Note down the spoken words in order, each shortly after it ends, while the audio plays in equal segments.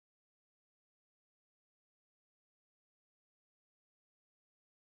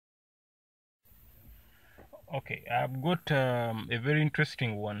Okay, I've got a very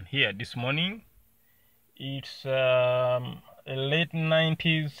interesting one here this morning. It's a late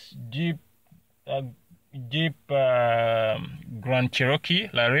 90s Jeep Grand Cherokee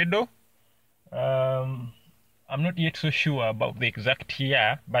Laredo. I'm not yet so sure about the exact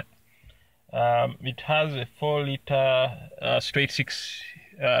year, but it has a 4-liter straight 6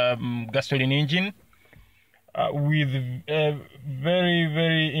 gasoline engine with a very,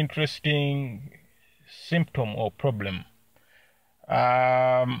 very interesting symptom or problem.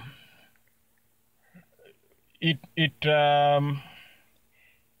 It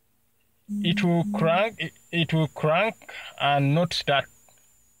will crank and not start.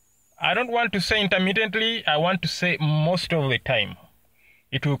 I don't want to say intermittently, I want to say most of the time.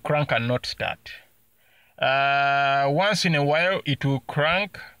 It will crank and not start. Once in a while it will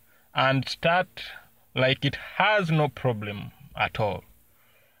crank and start like it has no problem at all.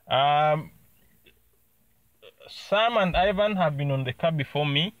 Sam and Ivan have been on the car before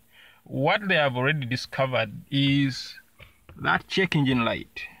me. What they have already discovered is that check engine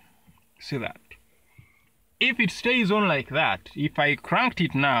light. See that? If it stays on like that, if I cranked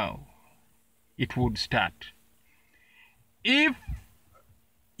it now, it would start. If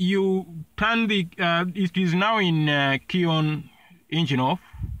you turn the, it is now in key on, engine off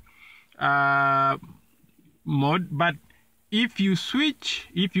mode, but if you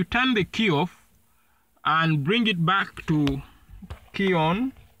turn the key off and bring it back to key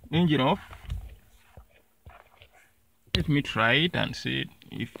on, engine off, let me try it and see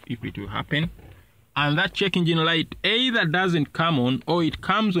if it will happen. And that check engine light either doesn't come on or it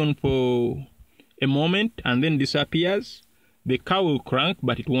comes on for a moment and then disappears. The car will crank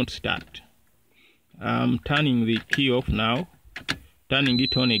but it won't start. I'm turning the key off now, turning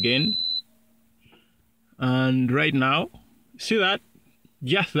it on again, and right now, see that?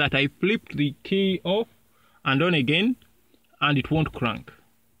 Just that I flipped the key off and on again and it won't crank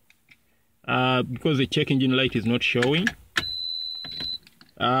because the check engine light is not showing.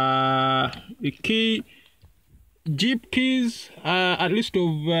 The Jeep keys, at least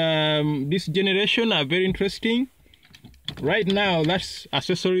of this generation, are very interesting. Right now, that's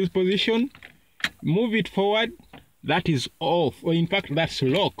accessories position. Move it forward, that is off, or in fact, that's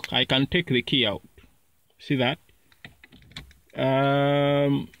lock. I can take the key out. See that?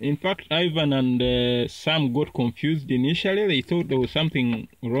 In fact, Ivan and Sam got confused initially. They thought there was something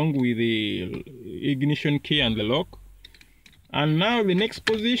wrong with the ignition key and the lock. And now the next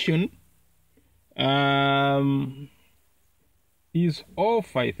position is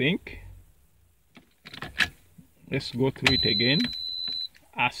off, I think. Let's go through it again.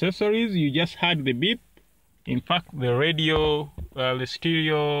 Accessories, you just heard the beep. In fact, the radio, the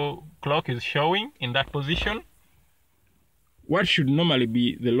stereo clock is showing in that position. What should normally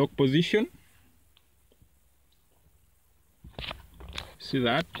be the lock position? See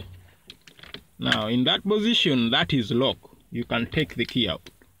that? Now, in that position, that is lock. You can take the key out.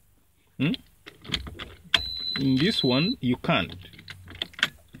 In this one, you can't.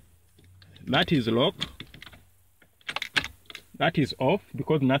 That is lock. That is off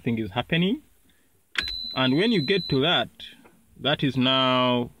because nothing is happening. And when you get to that, that is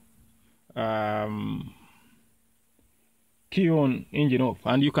now key on, engine off.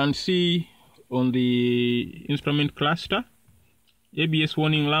 And you can see on the instrument cluster, ABS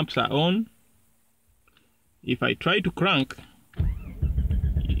warning lamps are on. If I try to crank,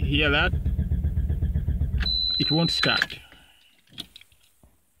 hear that? It won't start.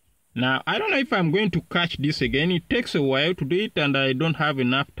 Now, I don't know if I'm going to catch this again. It takes a while to do it and I don't have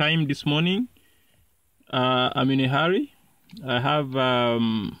enough time this morning. I'm in a hurry. I have a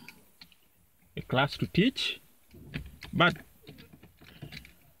class to teach. But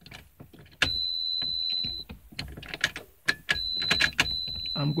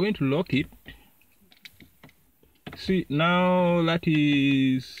I'm going to lock it. See, now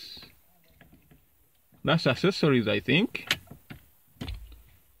that's accessories, I think.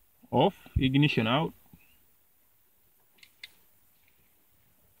 Off, ignition out.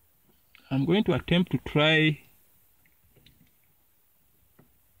 I'm going to attempt to try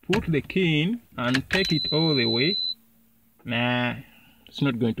put the key in and take it all the way. Nah, it's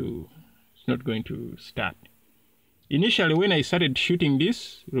not going to start. Initially, when I started shooting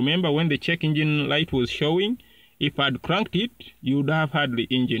this, remember when the check engine light was showing, if I'd cranked it, you would have had the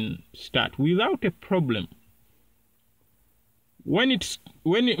engine start without a problem. When the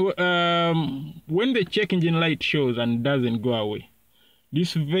check engine light shows and doesn't go away,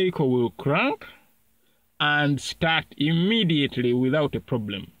 this vehicle will crank and start immediately without a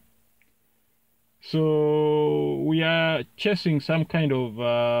problem. So we are chasing some kind of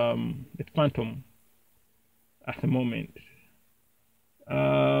a phantom. at the moment.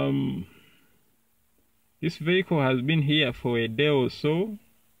 This vehicle has been here for a day or so.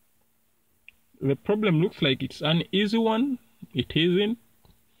 The problem looks like it's an easy one. It isn't.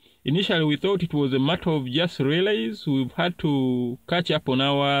 Initially we thought it was a matter of just relays. We've had to catch up on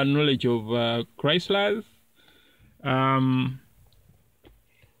our knowledge of Chryslers.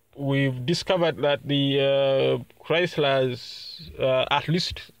 We've discovered that the Chryslers, at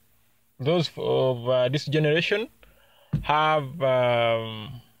least those of this generation, have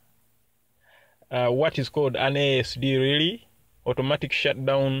what is called an ASD relay, automatic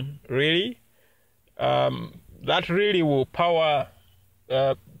shutdown relay. That relay will power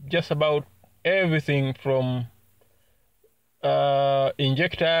just about everything from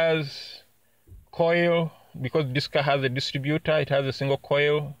injectors, coil, because this car has a distributor, it has a single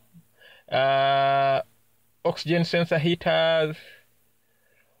coil, oxygen sensor heaters,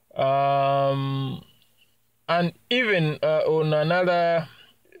 and even on another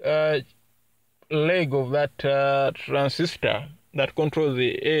leg of that transistor that controls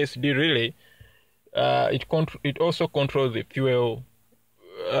the ASD relay, it also controls the fuel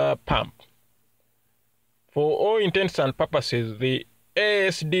pump. For all intents and purposes, the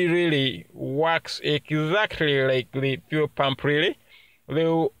ASD relay works exactly like the fuel pump relay.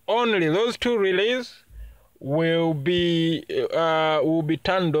 Those two relays will be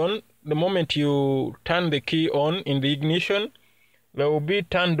turned on the moment you turn the key on in the ignition. They will be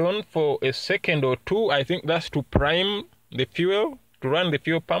turned on for a second or two. I think that's to prime the fuel, to run the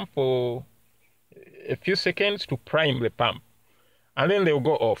fuel pump for a few seconds to prime the pump. And then they'll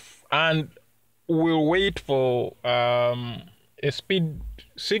go off. And we'll wait for a speed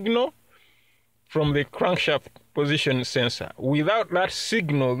signal from the crankshaft position sensor. Without that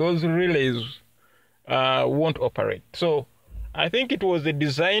signal, those relays won't operate. So I think it was a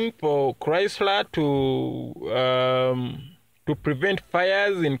design for Chrysler to prevent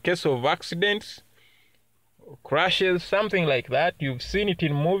fires in case of accidents, crashes, something like that. You've seen it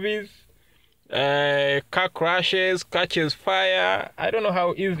in movies. Car crashes, catches fire. I don't know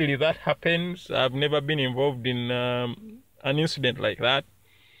how easily that happens. I've never been involved in an incident like that.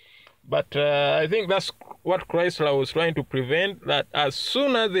 But I think that's what Chrysler was trying to prevent, that as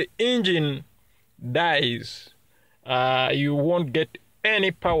soon as the engine dies, you won't get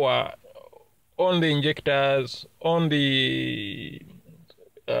any power on the injectors, on the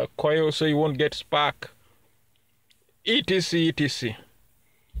coil, so you won't get spark, etc, etc.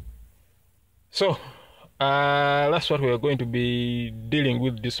 So that's what we're going to be dealing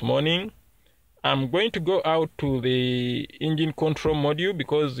with this morning. I'm going to go out to the engine control module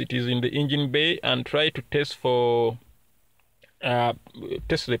because it is in the engine bay and try to test for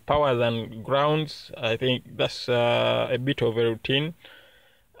test the powers and grounds. I think that's a bit of a routine,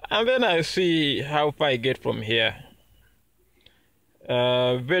 and then I'll see how far I get from here.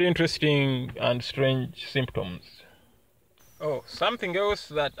 Very interesting and strange symptoms. Oh, something else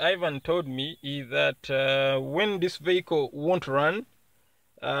that Ivan told me is that when this vehicle won't run,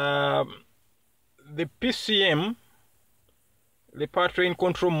 the PCM, the powertrain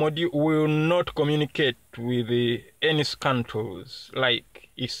control module, will not communicate with any scan tools. Like,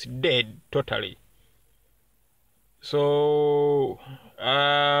 it's dead totally. So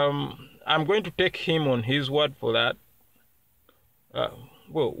I'm going to take him on his word for that.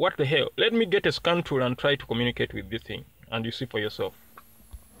 Well, what the hell? Let me get a scan tool and try to communicate with this thing, and you see for yourself.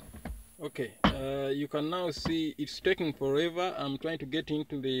 Okay, you can now see it's taking forever. I'm trying to get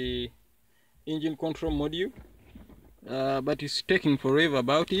into the engine control module, but it's taking forever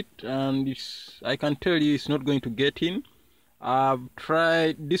about it, and I can tell you it's not going to get in. I've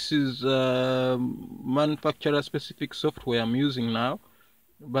tried. This is manufacturer specific software I'm using now,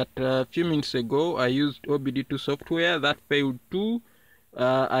 but a few minutes ago I used OBD2 software. That failed too.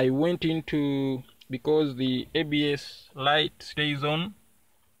 I went into, because the ABS light stays on,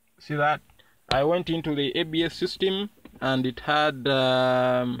 see that? I went into the ABS system and it had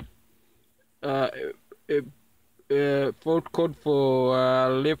a fault code for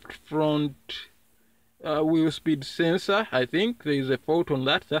left front wheel speed sensor. I think there is a fault on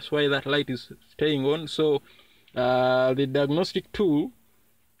that. That's why that light is staying on. So the diagnostic tool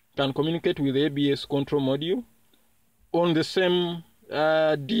can communicate with the ABS control module. On the same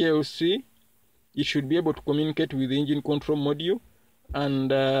DLC, it should be able to communicate with the engine control module. And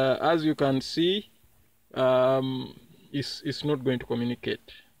as you can see, it's not going to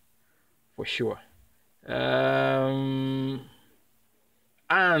communicate for sure. And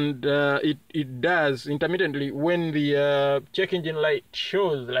it does intermittently when the check engine light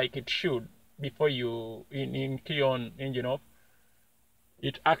shows like it should before you in key on engine off.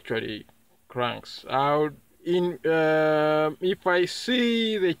 It actually cranks. if I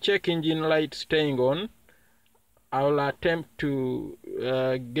see the check engine light staying on, I'll attempt to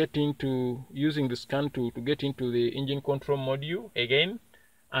get into using the scan tool to get into the engine control module again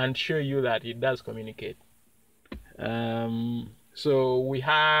and show you that it does communicate. So we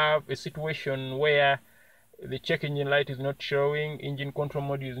have a situation where the check engine light is not showing, engine control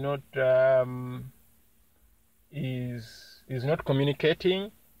module is not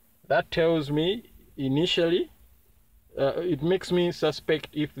communicating. That tells me initially, it makes me suspect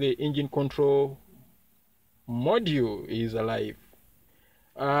if the engine control module is alive.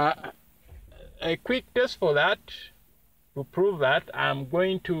 A quick test for that, to prove that, I'm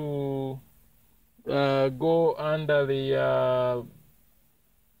going to go under the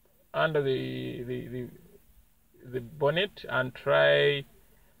bonnet and try.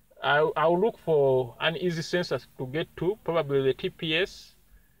 I'll look for an easy sensor to get to, probably the TPS,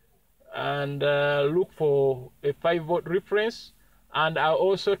 and look for a 5-volt reference, and I'll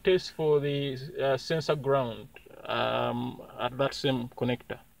also test for the sensor ground at that same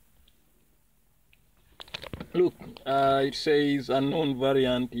connector. Look, it says unknown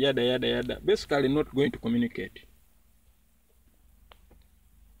variant, yada yada yada. Basically not going to communicate.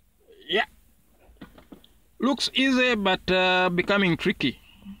 Yeah, looks easy but becoming tricky.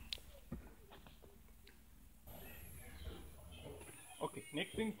 Okay,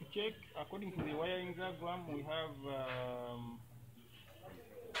 next thing to check, according to the wiring diagram, we have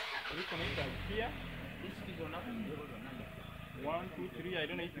 3 connectors here. 1, 2, 3. I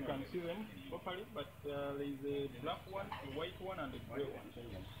don't know if you can see them properly, but there is a black one, a white one, and a gray one.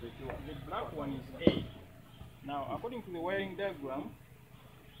 The black one is A. Now, according to the wiring diagram,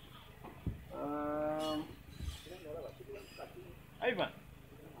 Ivan,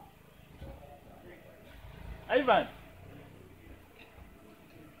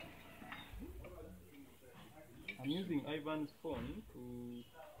 I'm using Ivan's phone to.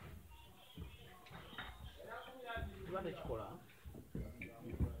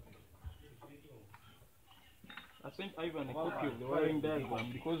 I sent Ivan a copy of the wiring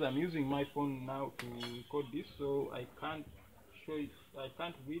diagram because I'm using my phone now to record this, so I can't show it. I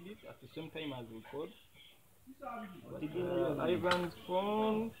can't read it at the same time as record. But, Ivan's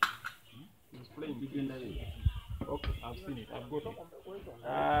phone is playing. Okay, I've seen it. I've got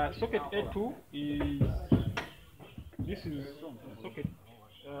it. Socket A2 is. This is socket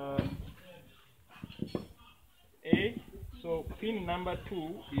A. So pin number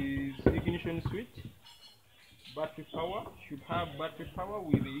 2 is ignition switch. Battery power should have battery power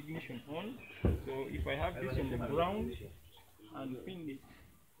with the ignition on. So if I have this on the ground and pin the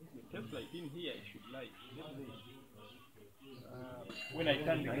test light in here, it should light. When I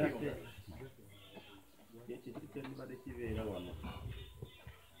turn the key.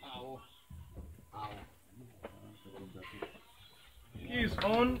 Key is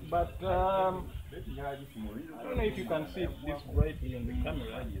on, but I don't know if you can see this brightly on the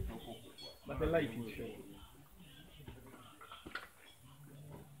camera, but the light is showing.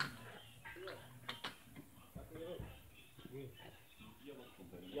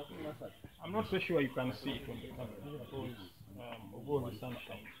 I'm not so sure you can see it on the camera because of all the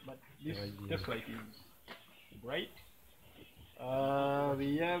sunshine, but this test light is bright.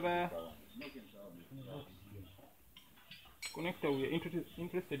 The other connector we are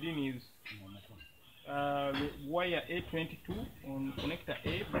interested in is the wire A22 on connector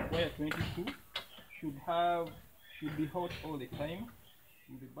A. The wire 22 should be hot all the time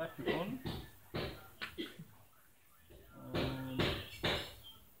with the battery on.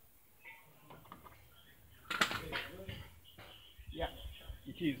 Yeah,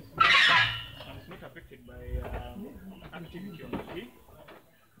 it is. And it's not affected by activity on the key.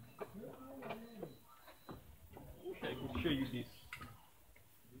 I could show you this.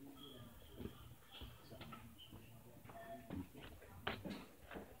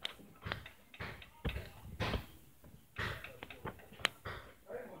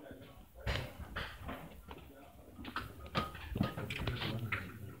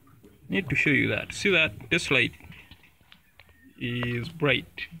 Need to show you that. See that this light is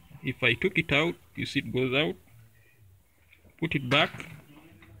bright. If I took it out, you see it goes out. Put it back.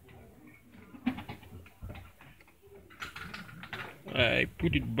 I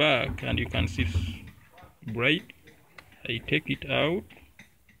put it back and you can see it's bright. I take it out.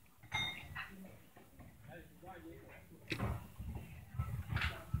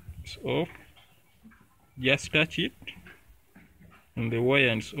 It's off. Just touch it and the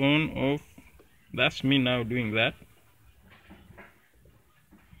wire is on, off. That's me now doing that.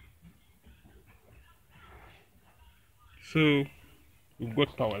 So we've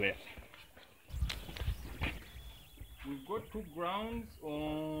got power there. we've got 2 grounds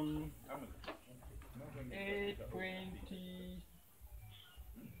on 820.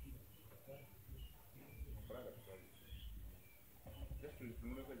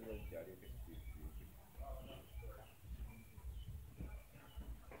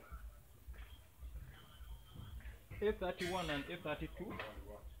 831 and 832.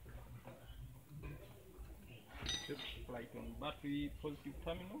 Just light on battery positive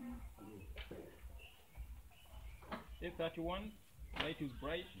terminal. 831, light is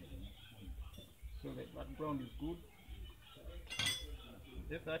bright, so the background is good.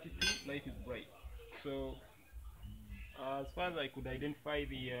 832, light is bright. So as far as I could identify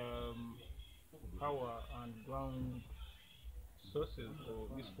the power and ground sources for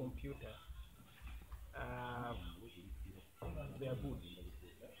this computer, they are good.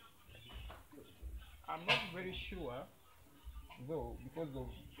 I'm not very sure though, because of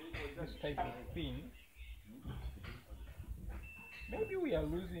this type of thing. Maybe we are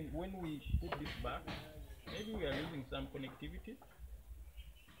losing, when we put this back, maybe we are losing some connectivity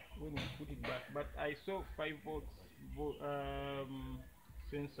when we put it back. But I saw 5 volts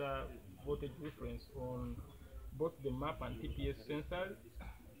sensor voltage reference on both the map and TPS sensors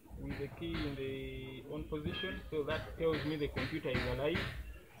with the key in the on position, so that tells me the computer is alive.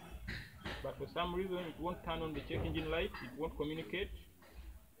 But for some reason it won't turn on the check engine light, it won't communicate.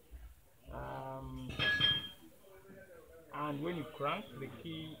 And when you crank the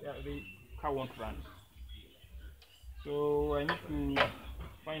key, the car won't run. So I need to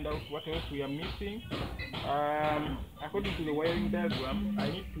find out what else we are missing. According to the wiring diagram, I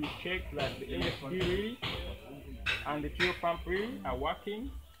need to check that the ASD relay and the fuel pump relay are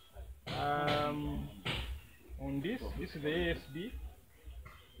working. On this is the ASD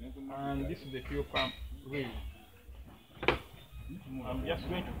and this is the fuel pump relay. I'm just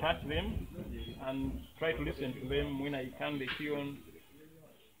going to touch them and try to listen to them when I turn the key on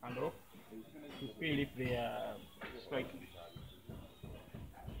and off to feel if they are striking.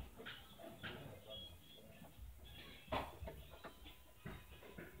 And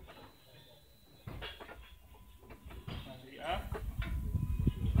they are.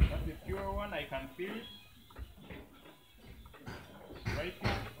 That's the fuel one, I can feel it. Striking.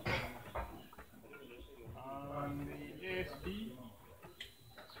 And the ASD,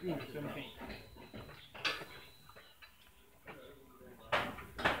 still the same thing.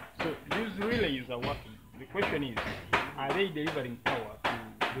 So these relays are working. The question is, are they delivering power to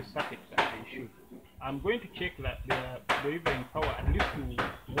the circuit that they should? I'm going to check that they are delivering power at least to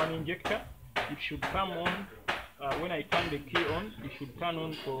one injector. It should come on, when I turn the key on, it should turn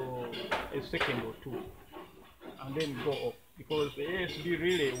on for a second or two and then go off. Because the ASD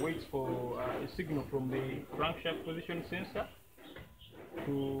relay waits for a signal from the crankshaft position sensor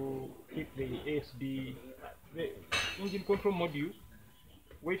to keep the ASD. The engine control module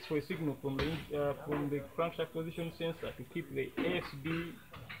waits for a signal from the crankshaft position sensor to keep the ASD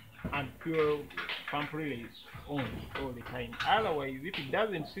and fuel pump relays on all the time. Otherwise, if it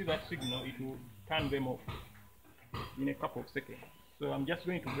doesn't see that signal, it will turn them off in a couple of seconds. So I'm just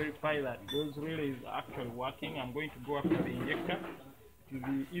going to verify that those relays are actually working. I'm going to go up to the injector, to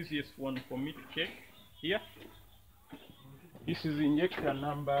the easiest one for me to check here. This is injector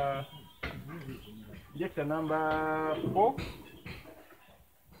number 4,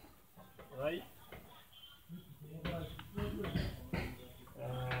 right?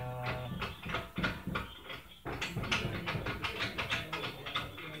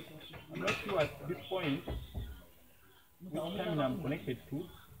 I'm not sure at this point which terminal I'm connected to.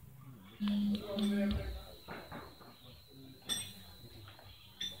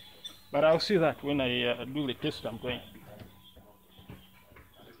 But I'll see that when I do the test I'm going.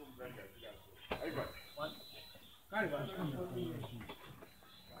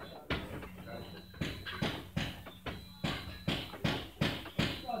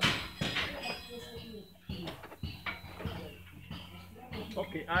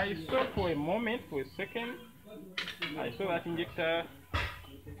 Okay, I saw for a moment, for a second, I saw that injector,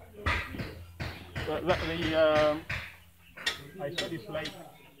 I saw this light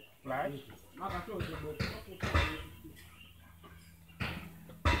flash.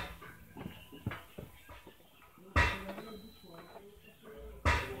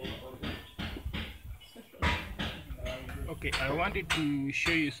 Okay, I wanted to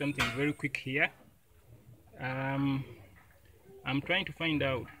show you something very quick here. I'm trying to find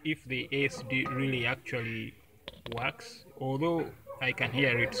out if the ASD really actually works. Although I can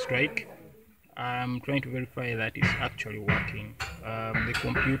hear it strike, I'm trying to verify that it's actually working. The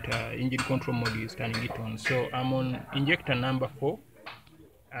computer engine control module is turning it on. So I'm on injector number 4.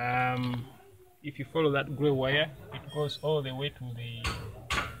 if you follow that gray wire, it goes all the way to the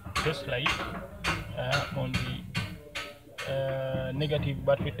test light on the negative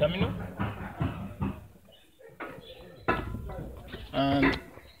battery terminal. And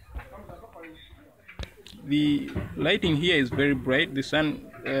the lighting here is very bright, the sun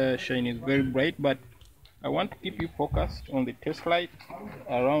shine is very bright, but I want to keep you focused on the test light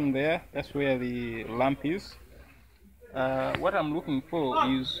around there. That's where the lamp is. What I'm looking for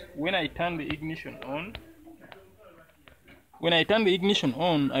is when I turn the ignition on. When I turn the ignition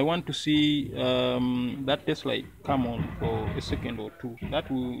on, I want to see that test light come on for a second or two.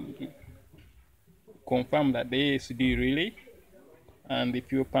 That will confirm that the ASD relay and the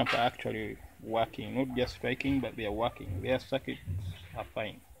fuel pump are actually working, not just striking, but they are working. Their circuits are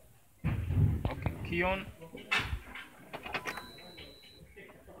fine. Okay, key on.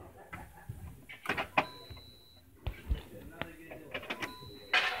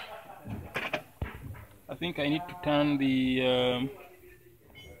 I think I need to turn the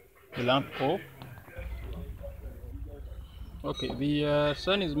lamp off. Okay, the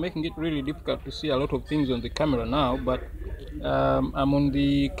sun is making it really difficult to see a lot of things on the camera now, but I'm on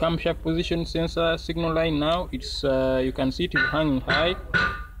the camshaft position sensor signal line now. It's you can see it is hanging high,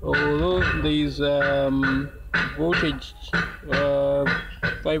 although there is voltage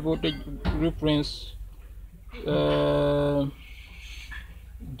 5 voltage reference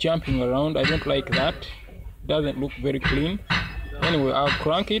jumping around. I don't like that. Doesn't look very clean. Anyway, I'll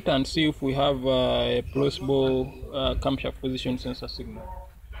crank it and see if we have a plausible camshaft position sensor signal.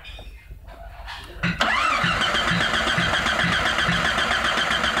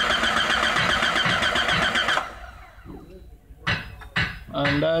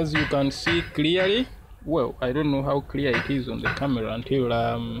 And as you can see clearly, well, I don't know how clear it is on the camera until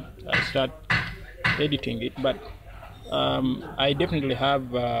I start editing it, but I definitely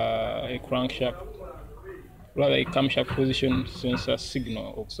have a crankshaft, rather a camshaft position sensor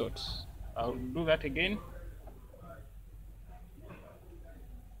signal of sorts. I'll do that again.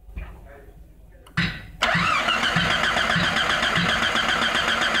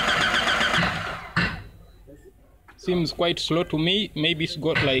 Seems quite slow to me. Maybe it's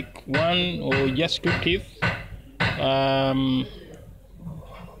got like one or just two teeth that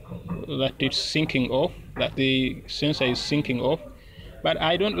it's syncing off, that the sensor is syncing off. But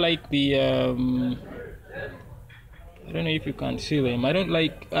I don't like the I don't know if you can see them.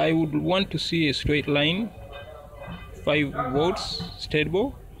 I would want to see a straight line, 5 volts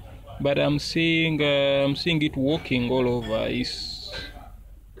stable, but I'm seeing it walking all over.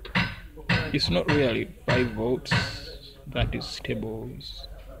 It's not really 5 volts that is stable.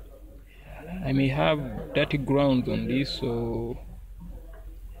 I may have dirty ground on this, so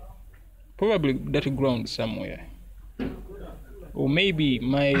probably dirty ground somewhere, or maybe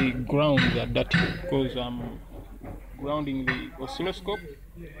my grounds are dirty because I'm grounding the oscilloscope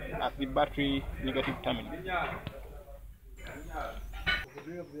at the battery negative terminal.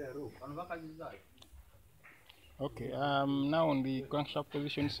 Okay, now on the crankshaft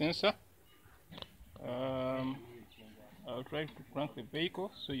position sensor. I'll try to crank the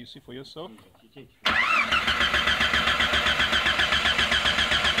vehicle so you see for yourself.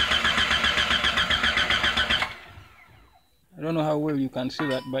 I don't know how well you can see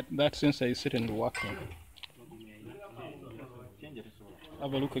that, but that sensor is certainly working.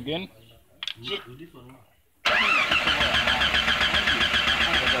 Have a look again.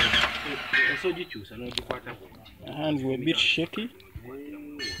 My hands were a bit shaky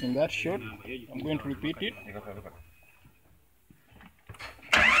in that shot. I'm going to repeat it.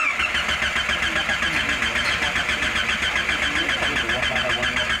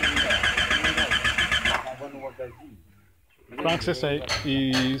 Crank sensor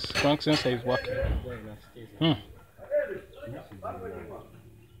is working.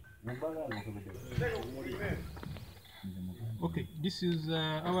 Okay, this is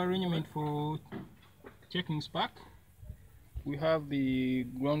our arrangement for checking spark. We have the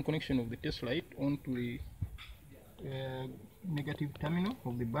ground connection of the test light onto the negative terminal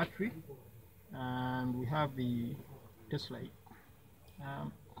of the battery, and we have the test light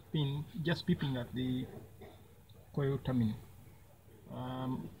pin just peeping at the coil terminal.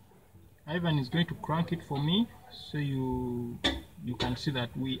 Ivan is going to crank it for me so you can see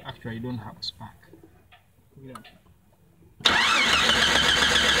that we actually don't have a spark.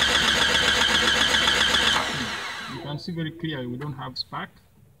 You can see very clearly we don't have spark,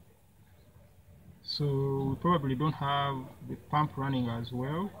 so we probably don't have the pump running as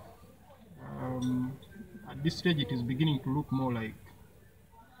well. At this stage it is beginning to look more like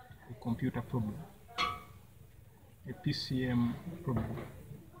a computer problem, a PCM problem.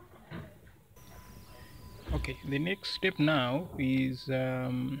 Okay, the next step now is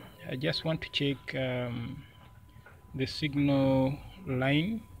I just want to check the signal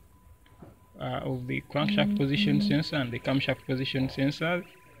line of the crankshaft position sensor and the camshaft position sensor.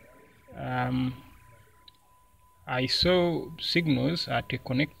 I saw signals at a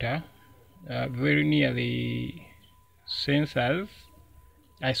connector very near the sensors.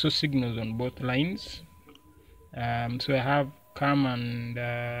 I saw signals on both lines. So I have cam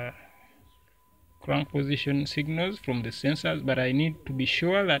and crank position signals from the sensors, but I need to be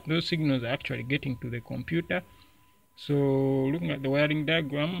sure that those signals are actually getting to the computer. So looking at the wiring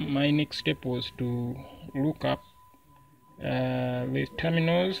diagram, my next step was to look up the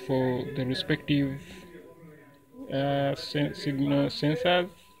terminals for the respective signal sensors,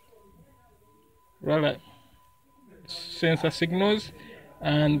 rather sensor signals,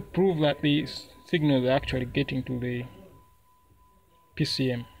 and prove that these signals are actually getting to the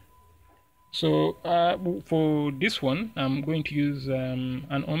PCM. So for this one, I'm going to use an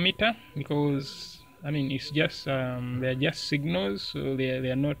ohmmeter, because I mean it's just they're just signals, so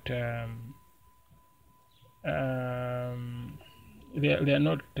they're not they're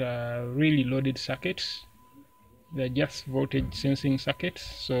not really loaded circuits. They're just voltage sensing circuits.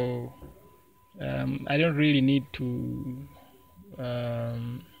 So I don't really need to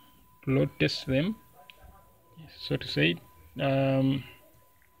load test them, so to say.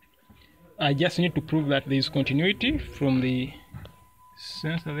 I just need to prove that there is continuity from the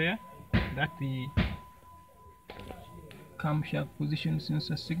sensor there, that the camshaft position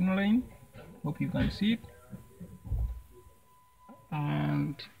sensor signal line, hope you can see it,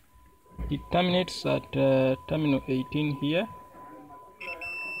 and it terminates at terminal 18 here,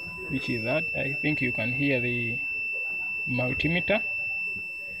 which is that. I think you can hear the multimeter,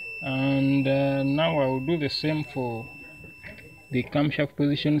 and now I will do the same for the camshaft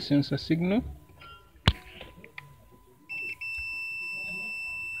position sensor signal,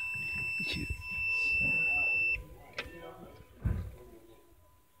 which is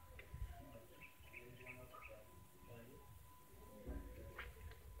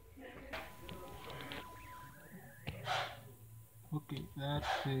okay, that's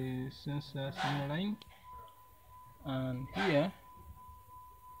the sensor signal line, and here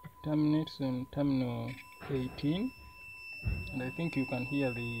terminates on terminal 18, and I think you can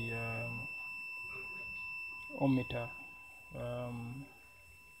hear the ohmmeter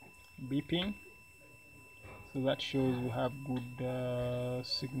beeping, so that shows we have good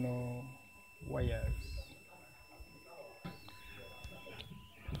signal wires.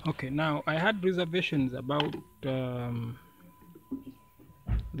 Okay, now I had reservations about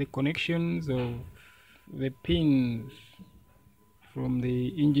the connections of the pins from the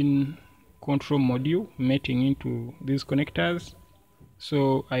engine control module mating into these connectors.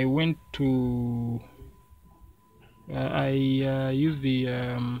 So I went to I used the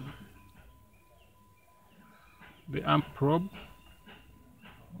amp probe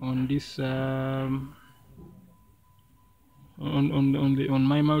on this on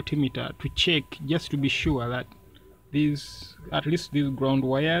my multimeter to check, just to be sure that these, at least these ground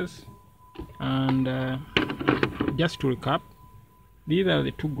wires, and just to recap, these are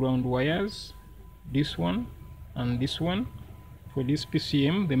the two ground wires, this one and this one for this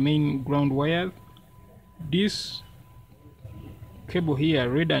PCM, the main ground wires. This cable here,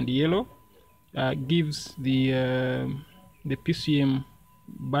 red and yellow, gives the PCM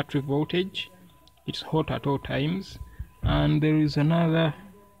battery voltage. It's hot at all times. And there is another,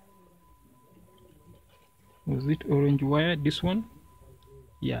 was it orange wire, this one?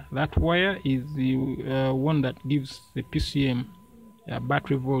 Yeah, that wire is the one that gives the PCM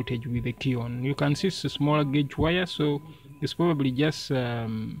battery voltage with the key on. You can see it's a smaller gauge wire, so it's probably just a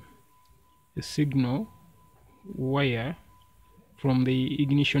signal wire from the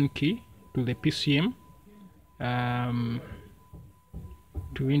ignition key to the PCM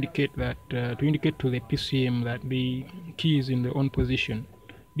to indicate that to the PCM that the key is in the on position.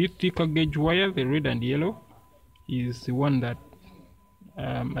 This thicker gauge wire, the red and yellow, is the one that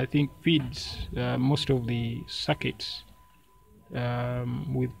I think feeds most of the circuits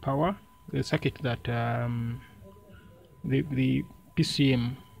with power, the circuit that the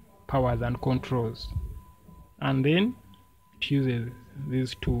PCM powers and controls, and then it uses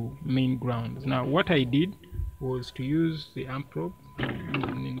these two main grounds. Now what I did was to use the amp probe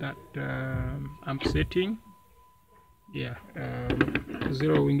in that amp setting, yeah,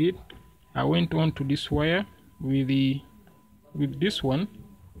 zeroing it. I went on to this wire with this one.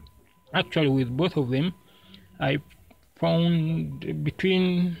 Actually, with both of them, I found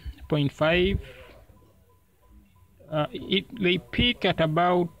between 0.5. They peak at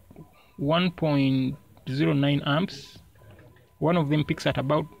about 1.2 1.09 amps. One of them peaks at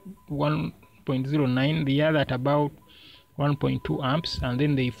about 1.09, the other at about 1.2 amps, and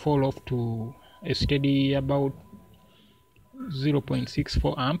then they fall off to a steady about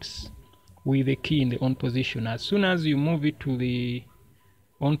 0.64 amps with the key in the on position. As soon as you move it to the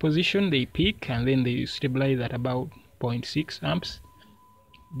on position, they peak and then they stabilize at about 0.6 amps.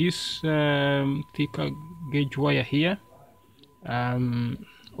 This thicker gauge wire here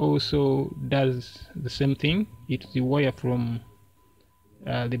also does the same thing. It's the wire from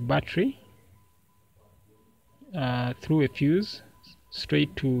the battery through a fuse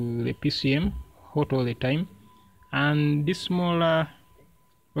straight to the PCM, hot all the time. And this smaller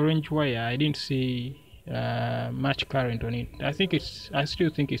orange wire, I didn't see much current on it. I still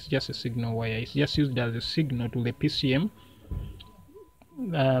think it's just a signal wire. It's just used as a signal to the PCM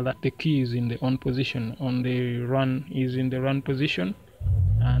that the key is in the on position, on the run is in the run position.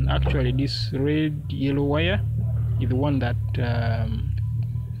 And actually this red yellow wire is the one that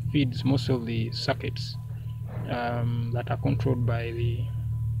feeds most of the circuits that are controlled by the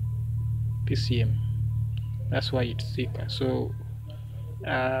PCM. That's why it's thicker. So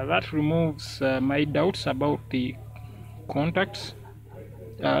that removes my doubts about the contacts,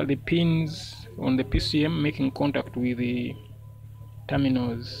 the pins on the PCM making contact with the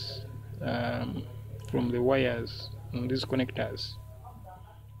terminals from the wires on these connectors.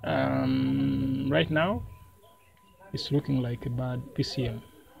 Right now it's looking like a bad PCM.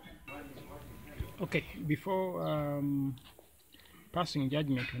 Okay, before passing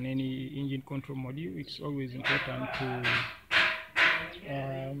judgment on any engine control module, it's always important to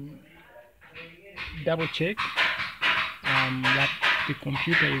double check that the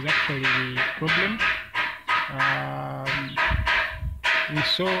computer is actually the problem. We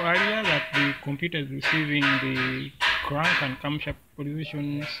saw earlier that the computer is receiving the crank and camshaft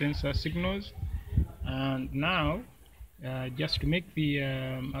position sensor signals, and now just to make the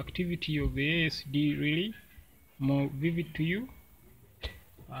activity of the ASD really more vivid to you,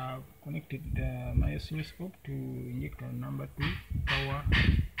 I've connected my oscilloscope to injector number 2 power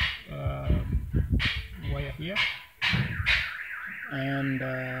wire here, and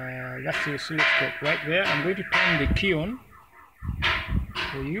that's the oscilloscope right there. I'm going to turn the key on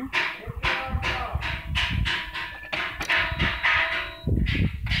for you.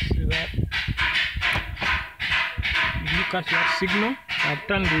 See that? If you catch that signal, I've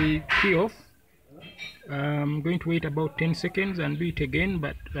turned the key off. I'm going to wait about 10 seconds and do it again,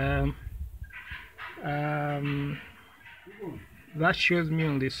 but that shows me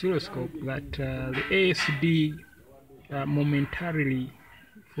on the oscilloscope that the ASD momentarily,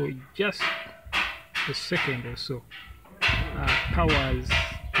 for just a second or so, powers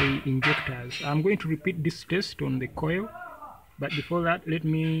the injectors. I'm going to repeat this test on the coil, but before that let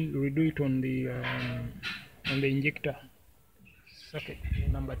me redo it on the injector circuit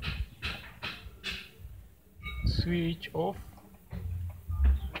number 2. Switch off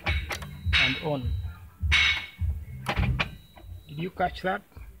and on. Did you catch that?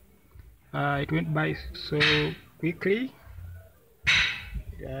 It went by so quickly,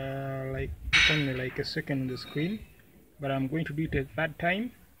 like only like a second on the screen, but I'm going to do it a third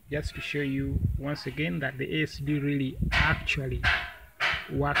time just to show you once again that the ASD really actually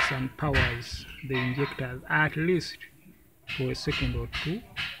works and powers the injectors at least for a second or two,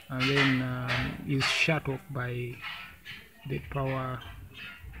 and then is shut off by the power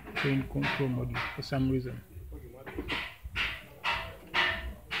train control module for some reason.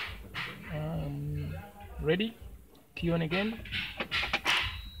 Ready? Key on again.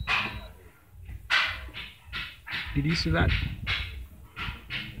 Did you see that?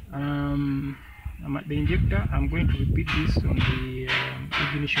 I'm at the injector. I'm going to repeat this on the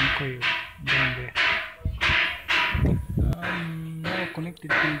ignition coil down there. Now connected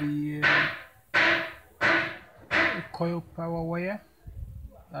to the coil power wire,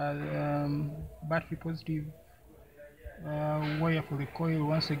 battery positive wire for the coil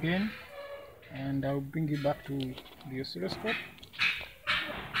once again, and I'll bring it back to the oscilloscope.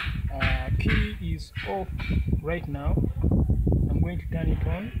 Key is off right now. I'm going to turn it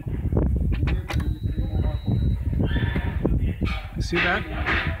on. See that?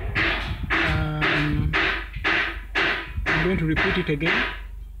 I'm going to repeat it again.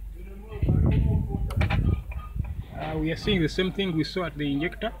 We are seeing the same thing we saw at the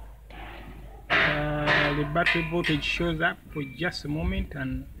injector. The battery voltage shows up for just a moment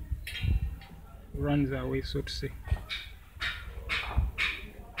and runs away, so to say.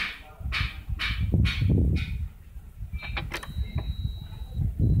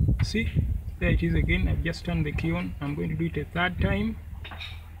 See, there it is again. I've just turned the key on. I'm going to do it a third time.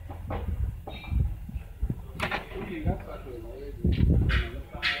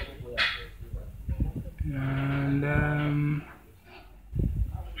 And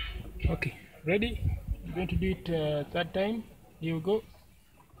okay, ready? I'm going to do it third time. Here we go.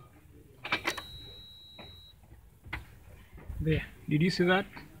 There, did you see that?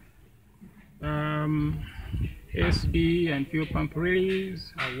 SD and fuel pump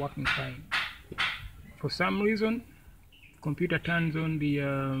relays are working fine. For some reason, computer turns on the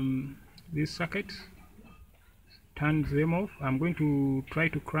these circuits, turns them off. I'm going to try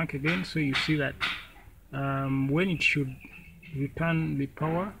to crank again so you see that when it should return the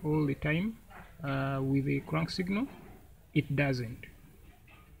power all the time with a crank signal, it doesn't.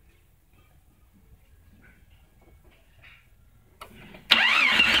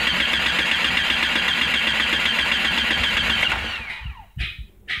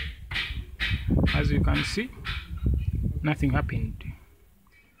 As you can see, nothing happened.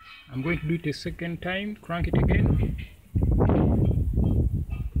 I'm going to do it a second time, crank it again.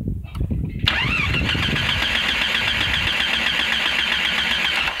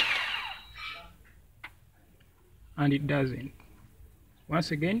 And it doesn't.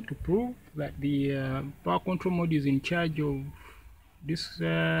 Once again, to prove that the power control mode is in charge of this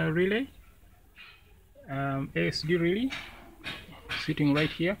relay, ASD relay, sitting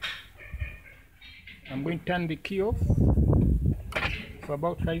right here. I'm going to turn the key off for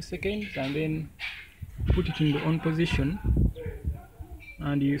about 5 seconds and then put it in the on position,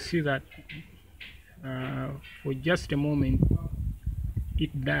 and you see that for just a moment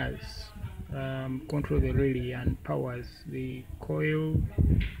it does control the relay and powers the coil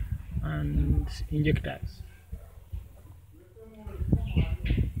and injectors.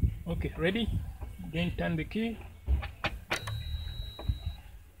 Okay, ready? Then turn the key.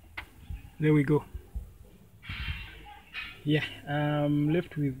 There we go. Yeah, I'm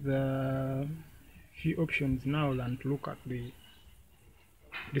left with a few options now than to look at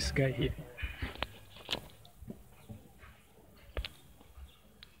this guy here.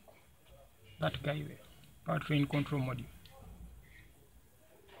 That guy there, powertrain control module.